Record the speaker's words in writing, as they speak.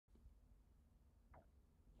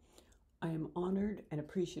I am honored and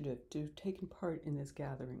appreciative to have taken part in this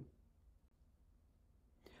gathering.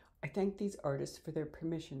 I thank these artists for their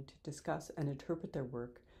permission to discuss and interpret their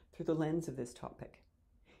work through the lens of this topic.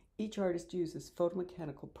 Each artist uses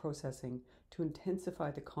photomechanical processing to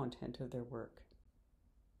intensify the content of their work.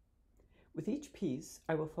 With each piece,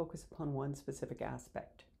 I will focus upon one specific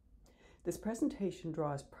aspect. This presentation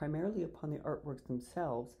draws primarily upon the artworks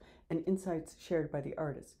themselves and insights shared by the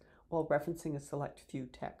artists, while referencing a select few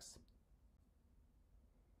texts.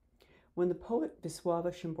 When the poet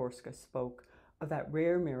Wisława Szymborska spoke of that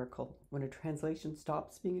rare miracle when a translation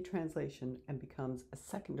stops being a translation and becomes a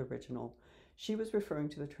second original, she was referring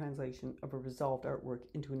to the translation of a resolved artwork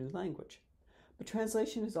into a new language. But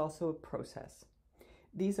translation is also a process.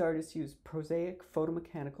 These artists use prosaic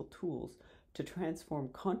photomechanical tools to transform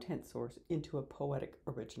content source into a poetic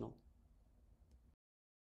original.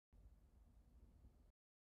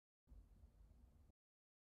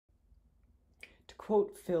 To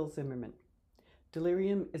quote Phil Zimmermann,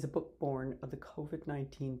 "Delirium is a book born of the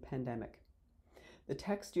COVID-19 pandemic." The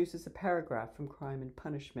text uses a paragraph from Crime and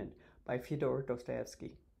Punishment by Fyodor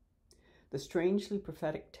Dostoevsky. The strangely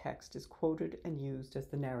prophetic text is quoted and used as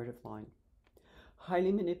the narrative line.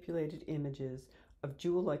 Highly manipulated images of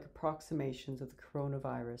jewel-like approximations of the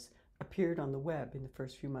coronavirus appeared on the web in the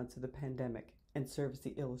first few months of the pandemic and serve as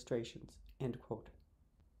the illustrations, end quote.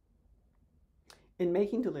 In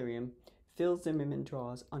making Delirium, Phil Zimmermann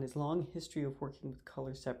draws on his long history of working with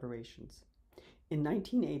color separations. In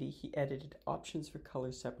 1980, he edited Options for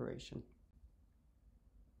Color Separation.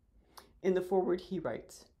 In the foreword, he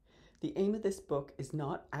writes, "The aim of this book is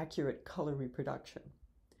not accurate color reproduction.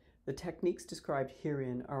 The techniques described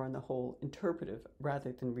herein are on the whole interpretive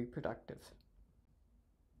rather than reproductive."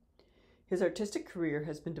 His artistic career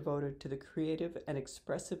has been devoted to the creative and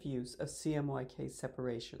expressive use of CMYK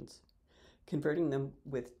separations, converting them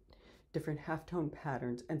with different halftone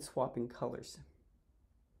patterns and swapping colors.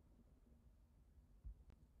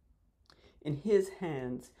 In his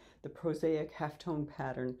hands, the prosaic halftone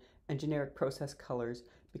pattern and generic process colors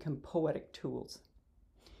become poetic tools.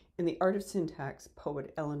 In The Art of Syntax,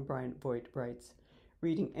 poet Ellen Bryant Voigt writes,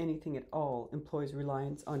 "Reading anything at all employs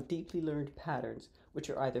reliance on deeply learned patterns which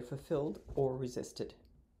are either fulfilled or resisted."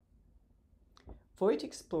 Voigt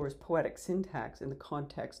explores poetic syntax in the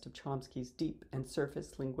context of Chomsky's deep and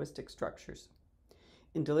surface linguistic structures.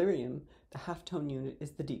 In Delirium, the halftone unit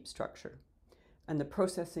is the deep structure, and the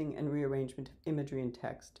processing and rearrangement of imagery and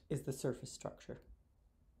text is the surface structure.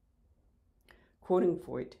 Quoting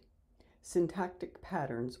Voigt, "Syntactic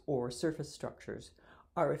patterns, or surface structures,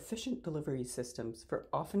 are efficient delivery systems for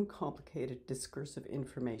often complicated discursive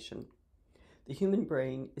information. The human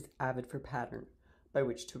brain is avid for pattern, by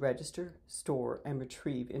which to register, store, and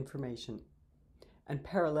retrieve information, and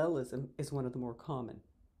parallelism is one of the more common.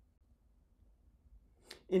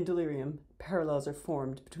 In Delirium, parallels are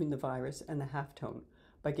formed between the virus and the halftone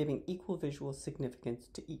by giving equal visual significance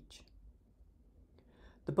to each.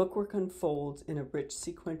 The bookwork unfolds in a rich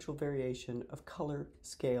sequential variation of color,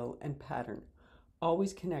 scale, and pattern,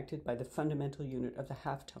 always connected by the fundamental unit of the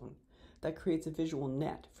halftone that creates a visual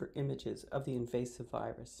net for images of the invasive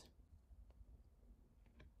virus.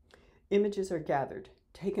 Images are gathered,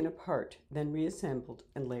 taken apart, then reassembled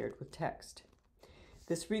and layered with text.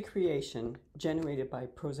 This recreation, generated by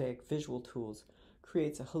prosaic visual tools,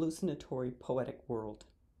 creates a hallucinatory poetic world.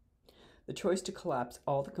 The choice to collapse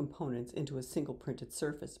all the components into a single printed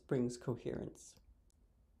surface brings coherence.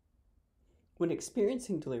 When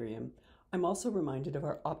experiencing Delirium, I'm also reminded of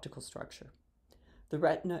our optical structure. The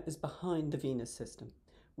retina is behind the venous system.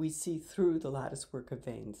 We see through the latticework of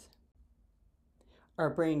veins. Our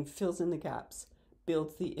brain fills in the gaps,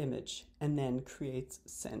 builds the image, and then creates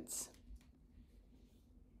sense.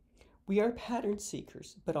 We are pattern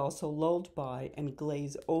seekers, but also lulled by and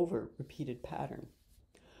glaze over repeated pattern.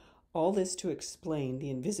 All this to explain the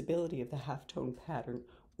invisibility of the halftone pattern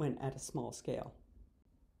when at a small scale.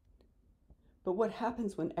 But what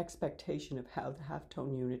happens when expectation of how the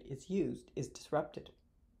halftone unit is used is disrupted?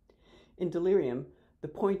 In Delirium, the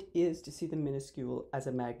point is to see the minuscule as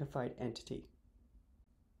a magnified entity.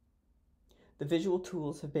 The visual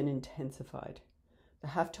tools have been intensified. The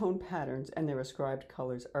halftone patterns and their ascribed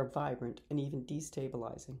colors are vibrant and even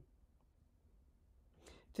destabilizing.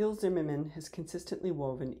 Phil Zimmermann has consistently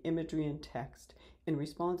woven imagery and text in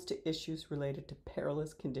response to issues related to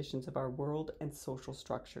perilous conditions of our world and social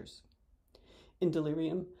structures. In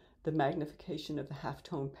Delirium, the magnification of the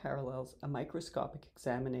halftone parallels a microscopic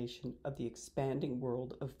examination of the expanding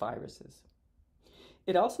world of viruses.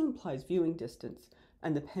 It also implies viewing distance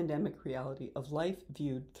and the pandemic reality of life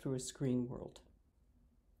viewed through a screen world.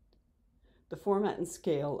 The format and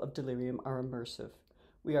scale of Delirium are immersive.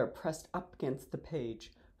 We are pressed up against the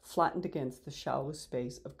page, flattened against the shallow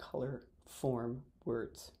space of color, form,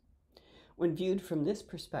 words. When viewed from this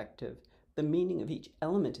perspective, the meaning of each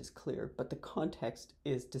element is clear, but the context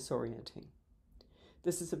is disorienting.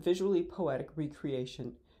 This is a visually poetic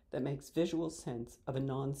recreation that makes visual sense of a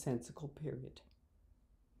nonsensical period.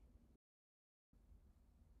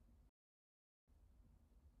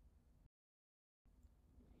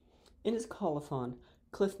 In his colophon,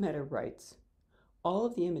 Clifton Meador writes, "All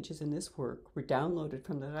of the images in this work were downloaded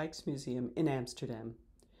from the Rijksmuseum in Amsterdam.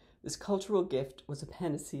 This cultural gift was a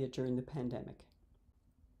panacea during the pandemic."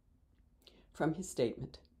 From his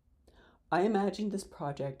statement, "I imagined this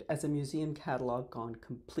project as a museum catalog gone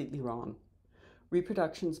completely wrong.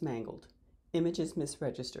 Reproductions mangled, images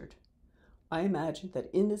misregistered. I imagined that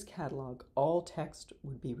in this catalog all text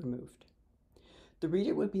would be removed. The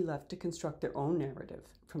reader would be left to construct their own narrative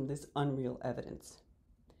from this unreal evidence.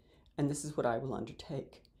 And this is what I will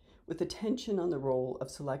undertake, with attention on the role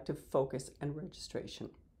of selective focus and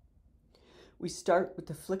registration. We start with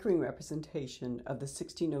the flickering representation of the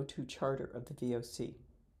 1602 charter of the VOC.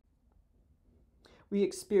 We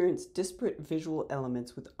experience disparate visual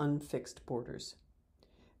elements with unfixed borders.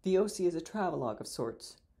 VOC is a travelogue of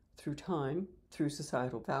sorts, through time, through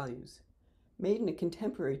societal values, made in a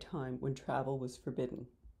contemporary time when travel was forbidden.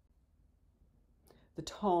 The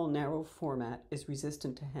tall, narrow format is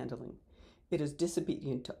resistant to handling. It is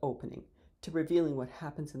disobedient to opening, to revealing what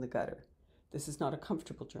happens in the gutter. This is not a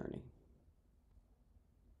comfortable journey.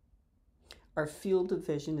 Our field of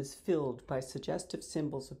vision is filled by suggestive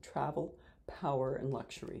symbols of travel, power, and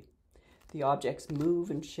luxury. The objects move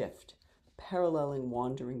and shift, paralleling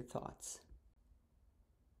wandering thoughts.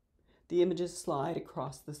 The images slide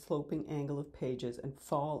across the sloping angle of pages and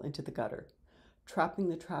fall into the gutter, trapping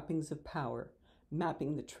the trappings of power,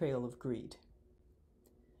 mapping the trail of greed.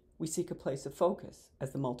 We seek a place of focus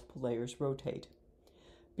as the multiple layers rotate.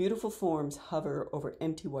 Beautiful forms hover over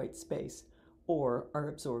empty white space or are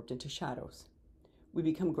absorbed into shadows. We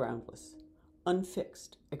become groundless,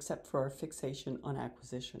 unfixed except for our fixation on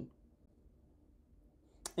acquisition.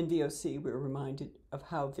 In VOC, we're reminded of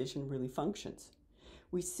how vision really functions.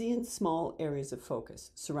 We see in small areas of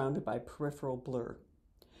focus, surrounded by peripheral blur,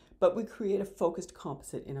 but we create a focused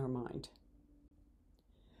composite in our mind.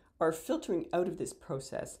 Our filtering out of this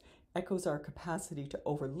process echoes our capacity to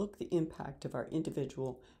overlook the impact of our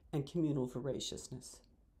individual and communal voraciousness.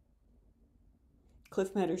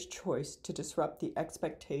 Clifton Meador's choice to disrupt the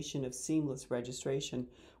expectation of seamless registration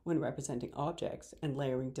when representing objects and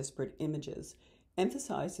layering disparate images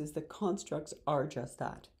emphasizes that constructs are just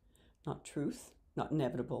that, not truth, not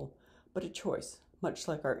inevitable, but a choice, much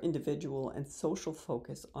like our individual and social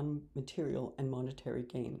focus on material and monetary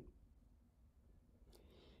gain.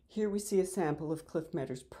 Here we see a sample of Clifton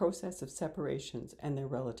Meador's process of separations and their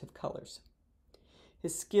relative colors.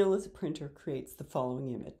 His skill as a printer creates the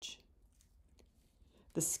following image.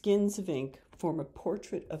 The skins of ink form a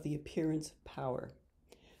portrait of the appearance of power,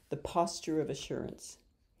 the posture of assurance.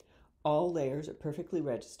 All layers are perfectly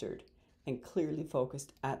registered and clearly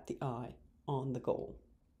focused at the eye, on the goal.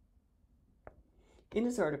 In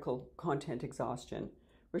his article, Content Exhaustion,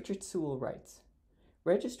 Richard Sewell writes,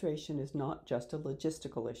 "Registration is not just a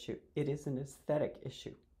logistical issue, it is an aesthetic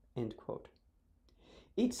issue," end quote.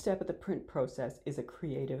 Each step of the print process is a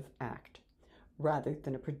creative act, rather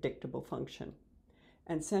than a predictable function.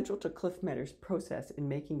 And central to Clifton Meador's process in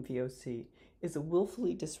making VOC is a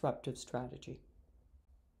willfully disruptive strategy.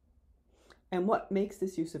 And what makes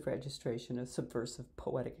this use of registration a subversive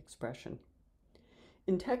poetic expression?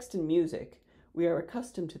 In text and music, we are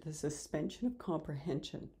accustomed to the suspension of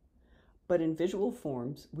comprehension, but in visual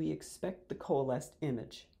forms, we expect the coalesced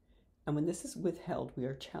image, and when this is withheld, we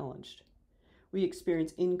are challenged. We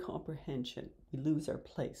experience incomprehension, we lose our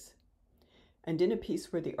place. And in a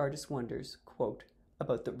piece where the artist wonders, quote,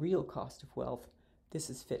 about the real cost of wealth, this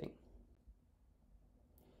is fitting.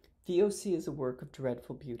 VOC is a work of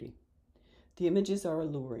dreadful beauty. The images are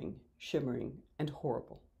alluring, shimmering, and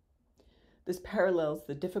horrible. This parallels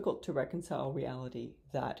the difficult to reconcile reality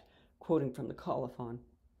that, quoting from the colophon,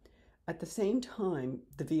 "At the same time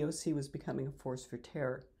the VOC was becoming a force for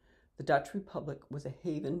terror, the Dutch Republic was a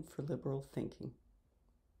haven for liberal thinking."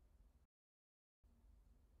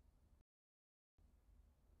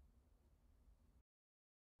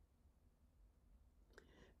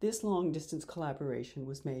 This long-distance collaboration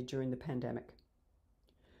was made during the pandemic.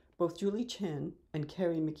 Both Julie Chen and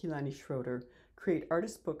Keri Miki-Lani Schroeder create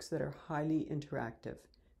artist books that are highly interactive,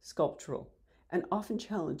 sculptural, and often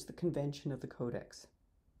challenge the convention of the codex.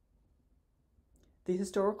 The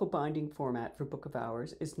historical binding format for Book of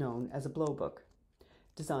Hours is known as a blow book,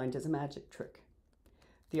 designed as a magic trick.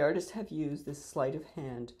 The artists have used this sleight of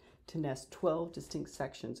hand to nest 12 distinct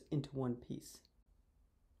sections into one piece.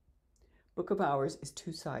 Book of Hours is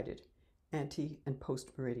two-sided, ante and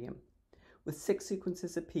post-meridium, with 6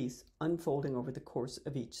 sequences apiece unfolding over the course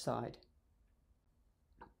of each side.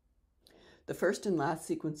 The first and last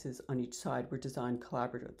sequences on each side were designed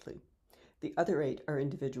collaboratively. The other 8 are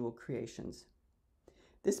individual creations.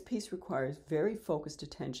 This piece requires very focused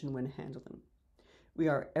attention when handling. We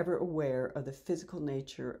are ever aware of the physical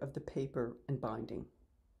nature of the paper and binding.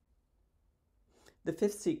 The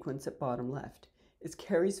 5th sequence at bottom left is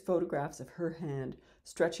Keri's photographs of her hand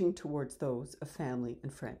stretching towards those of family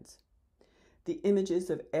and friends. The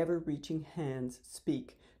images of ever-reaching hands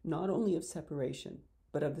speak not only of separation,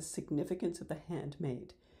 but of the significance of the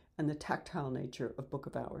handmade and the tactile nature of Book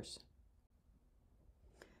of Hours.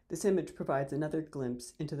 This image provides another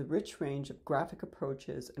glimpse into the rich range of graphic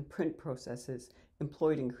approaches and print processes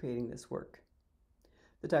employed in creating this work.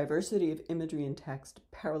 The diversity of imagery and text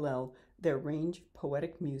parallel their range of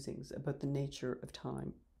poetic musings about the nature of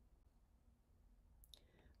time.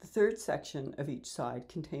 The 3rd section of each side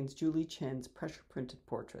contains Julie Chen's pressure-printed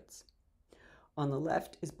portraits. On the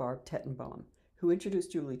left is Barb Tettenbaum, who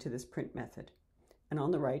introduced Julie to this print method, and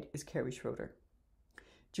on the right is Keri Schroeder.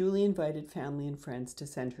 Julie invited family and friends to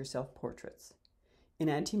send her self-portraits. In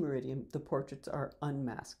ante-meridium, the portraits are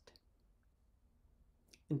unmasked.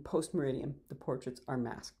 In post-meridium, the portraits are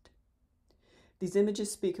masked. These images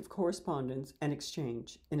speak of correspondence and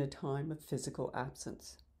exchange in a time of physical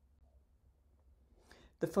absence.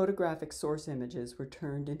 The photographic source images were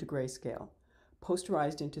turned into grayscale,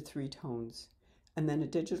 posterized into 3 tones, and then a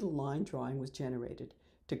digital line drawing was generated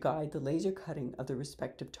to guide the laser cutting of the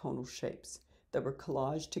respective tonal shapes that were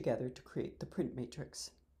collaged together to create the print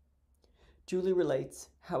matrix. Julie relates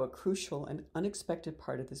how a crucial and unexpected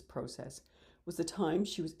part of this process was the time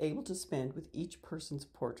she was able to spend with each person's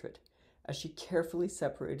portrait as she carefully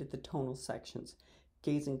separated the tonal sections,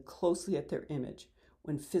 gazing closely at their image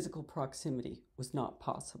when physical proximity was not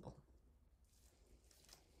possible.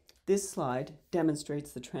 This slide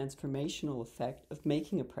demonstrates the transformational effect of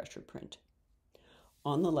making a pressure print.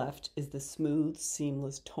 On the left is the smooth,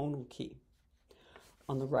 seamless tonal key.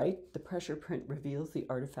 On the right, the pressure print reveals the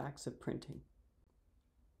artifacts of printing.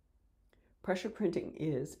 Pressure printing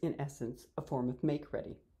is, in essence, a form of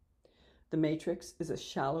make-ready. The matrix is a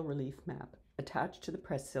shallow relief map attached to the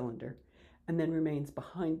press cylinder and then remains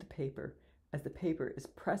behind the paper as the paper is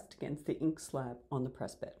pressed against the ink slab on the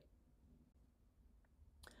press bed.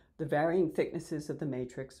 The varying thicknesses of the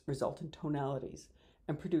matrix result in tonalities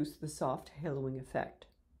and produce the soft haloing effect.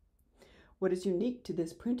 What is unique to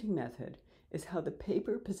this printing method is how the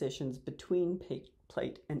paper positions between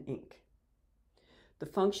plate and ink. The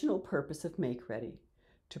functional purpose of Make Ready,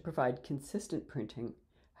 to provide consistent printing,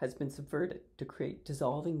 has been subverted to create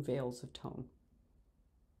dissolving veils of tone.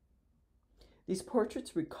 These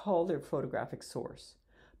portraits recall their photographic source,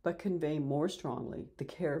 but convey more strongly the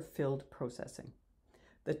care-filled processing,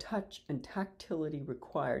 the touch and tactility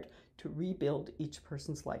required to rebuild each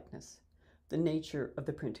person's likeness, the nature of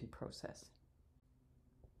the printing process.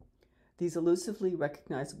 These elusively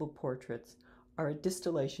recognizable portraits are a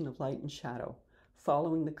distillation of light and shadow,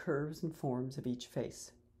 following the curves and forms of each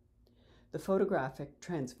face. The photographic,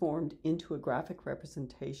 transformed into a graphic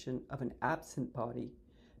representation of an absent body,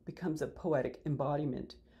 becomes a poetic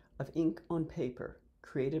embodiment of ink on paper,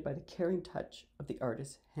 created by the caring touch of the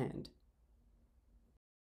artist's hand.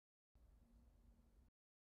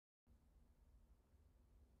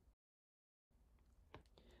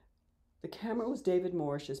 The camera was David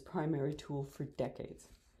Morrish's primary tool for decades,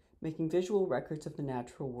 making visual records of the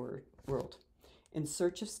natural world in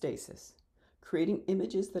search of stasis, creating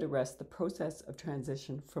images that arrest the process of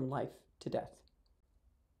transition from life to death.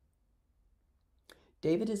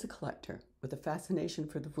 David is a collector with a fascination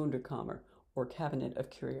for the Wunderkammer, or Cabinet of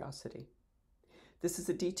Curiosity. This is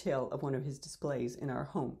a detail of one of his displays in our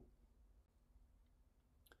home.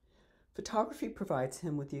 Photography provides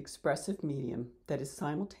him with the expressive medium that is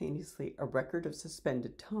simultaneously a record of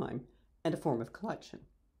suspended time and a form of collection.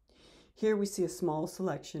 Here we see a small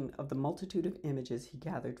selection of the multitude of images he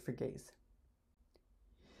gathered for gaze.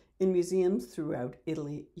 In museums throughout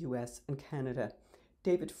Italy, US, and Canada,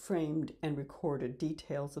 David framed and recorded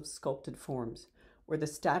details of sculpted forms where the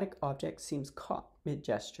static object seems caught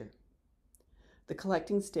mid-gesture. The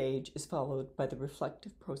collecting stage is followed by the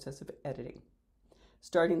reflective process of editing,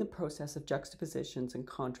 starting the process of juxtapositions and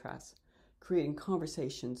contrasts, creating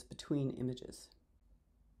conversations between images.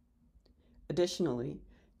 Additionally,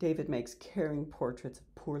 David makes caring portraits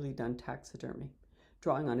of poorly done taxidermy,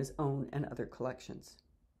 drawing on his own and other collections.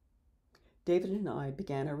 David and I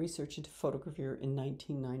began our research into photogravure in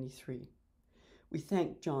 1993. We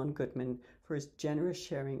thank John Goodman for his generous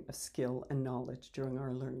sharing of skill and knowledge during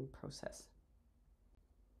our learning process.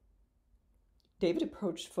 David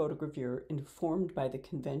approached photogravure informed by the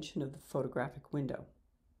convention of the photographic window.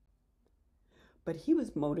 But he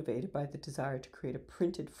was motivated by the desire to create a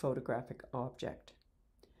printed photographic object.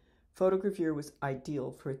 Photogravure was ideal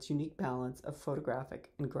for its unique balance of photographic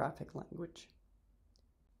and graphic language.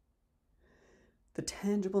 The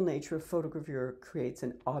tangible nature of photogravure creates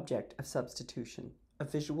an object of substitution, a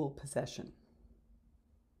visual possession.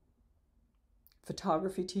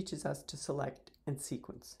 Photography teaches us to select and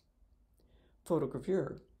sequence.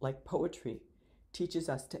 Photogravure, like poetry, teaches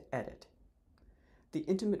us to edit. The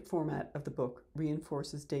intimate format of the book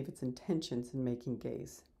reinforces David's intentions in making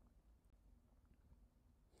gaze.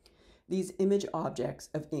 These image objects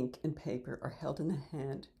of ink and paper are held in the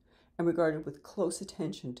hand and regarded with close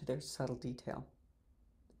attention to their subtle detail.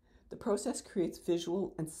 The process creates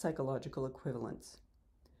visual and psychological equivalence.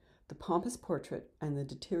 The pompous portrait and the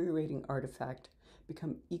deteriorating artifact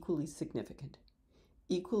become equally significant,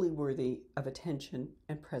 equally worthy of attention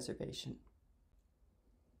and preservation.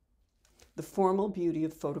 The formal beauty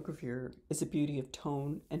of photogravure is a beauty of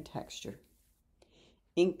tone and texture.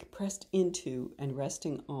 Ink pressed into and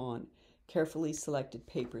resting on carefully selected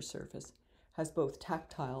paper surface has both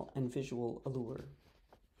tactile and visual allure.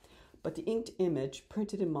 But the inked image,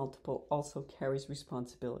 printed in multiple, also carries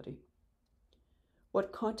responsibility.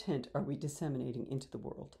 What content are we disseminating into the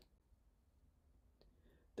world?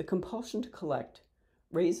 The compulsion to collect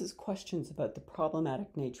raises questions about the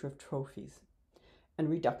problematic nature of trophies and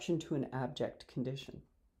reduction to an abject condition.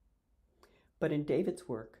 But in David's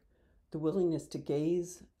work, the willingness to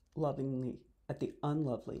gaze lovingly at the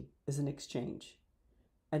unlovely is an exchange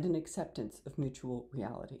and an acceptance of mutual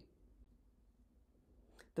reality.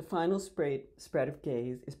 The final spread of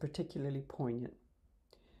gaze is particularly poignant.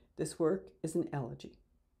 This work is an elegy.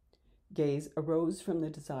 Gaze arose from the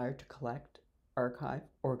desire to collect, archive,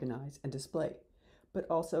 organize, and display, but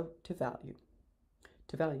also to value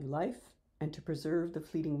life and to preserve the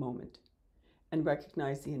fleeting moment, and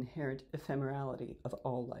recognize the inherent ephemerality of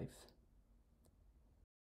all life.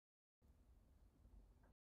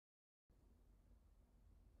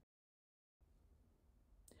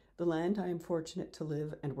 The land I am fortunate to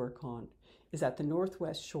live and work on is at the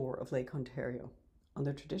northwest shore of Lake Ontario, on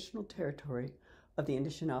the traditional territory of the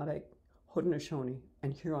Anishinaabe, Haudenosaunee,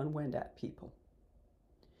 and Huron-Wendat people.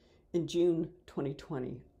 In June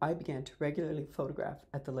 2020, I began to regularly photograph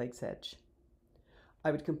at the lake's edge.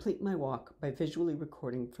 I would complete my walk by visually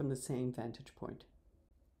recording from the same vantage point.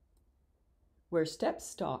 Where Steps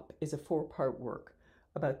Stop is a 4-part work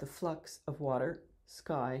about the flux of water,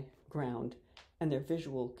 sky, ground, and their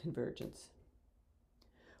visual convergence.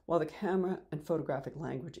 While the camera and photographic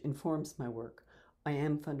language informs my work, I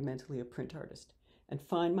am fundamentally a print artist and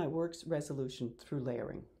find my work's resolution through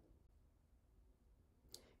layering.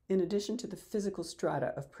 In addition to the physical strata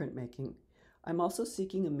of printmaking, I'm also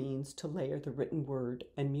seeking a means to layer the written word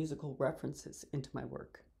and musical references into my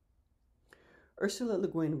work. Ursula Le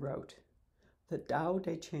Guin wrote, "The Tao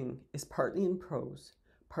Te Ching is partly in prose,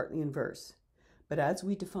 partly in verse, but as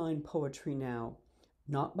we define poetry now,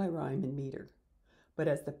 not by rhyme and meter, but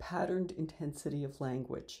as the patterned intensity of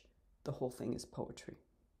language, the whole thing is poetry."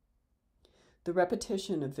 The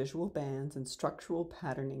repetition of visual bands and structural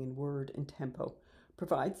patterning in word and tempo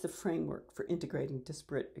provides the framework for integrating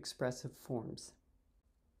disparate expressive forms.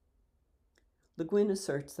 Le Guin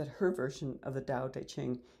asserts that her version of the Tao Te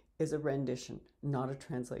Ching is a rendition, not a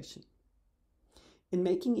translation. In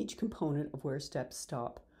making each component of Where Steps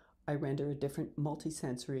Stop, I render a different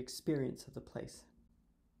multisensory experience of the place.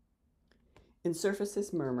 In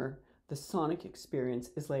Surfaces Murmur, the sonic experience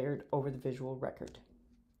is layered over the visual record.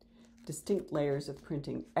 Distinct layers of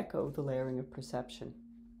printing echo the layering of perception.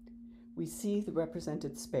 We see the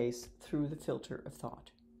represented space through the filter of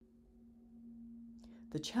thought.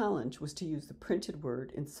 The challenge was to use the printed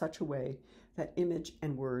word in such a way that image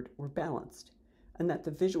and word were balanced, and that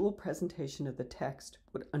the visual presentation of the text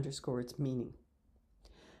would underscore its meaning.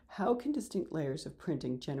 How can distinct layers of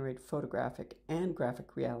printing generate photographic and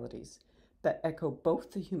graphic realities that echo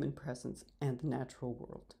both the human presence and the natural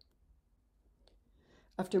world?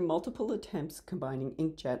 After multiple attempts combining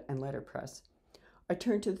inkjet and letterpress, I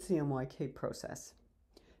turned to the CMYK process,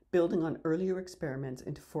 building on earlier experiments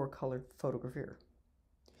into 4-color photogravure.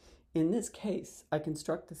 In this case, I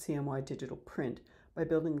construct the CMY digital print by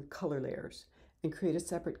building the color layers and create a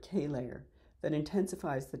separate K layer that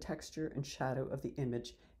intensifies the texture and shadow of the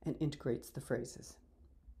image and integrates the phrases.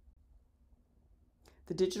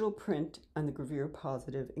 The digital print and the gravure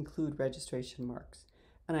positive include registration marks,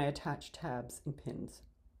 and I attach tabs and pins.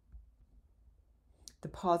 The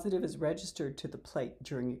positive is registered to the plate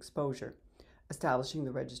during exposure, establishing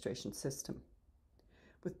the registration system.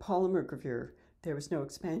 With polymer gravure, there is no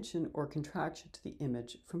expansion or contraction to the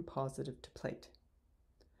image from positive to plate.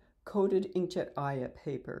 Coated inkjet Aya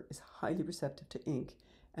paper is highly receptive to ink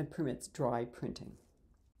and permits dry printing.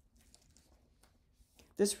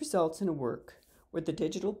 This results in a work where the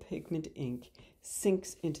digital pigment ink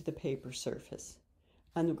sinks into the paper surface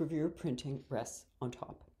and the gravure printing rests on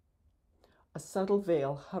top. A subtle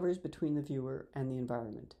veil hovers between the viewer and the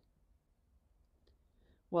environment.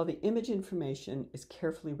 While the image information is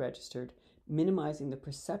carefully registered, minimizing the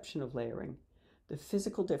perception of layering, the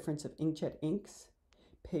physical difference of inkjet inks,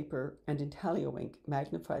 paper, and intaglio ink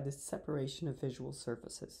magnify the separation of visual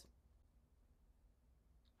surfaces.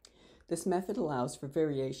 This method allows for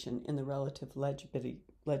variation in the relative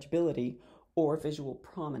legibility or visual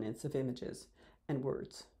prominence of images and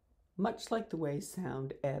words, much like the way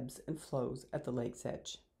sound ebbs and flows at the lake's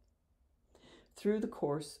edge. Through the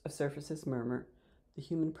course of Surface's Murmur, the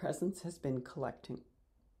human presence has been collecting.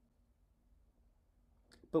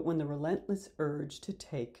 But when the relentless urge to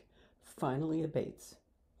take finally abates,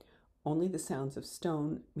 only the sounds of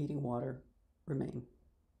stone meeting water remain.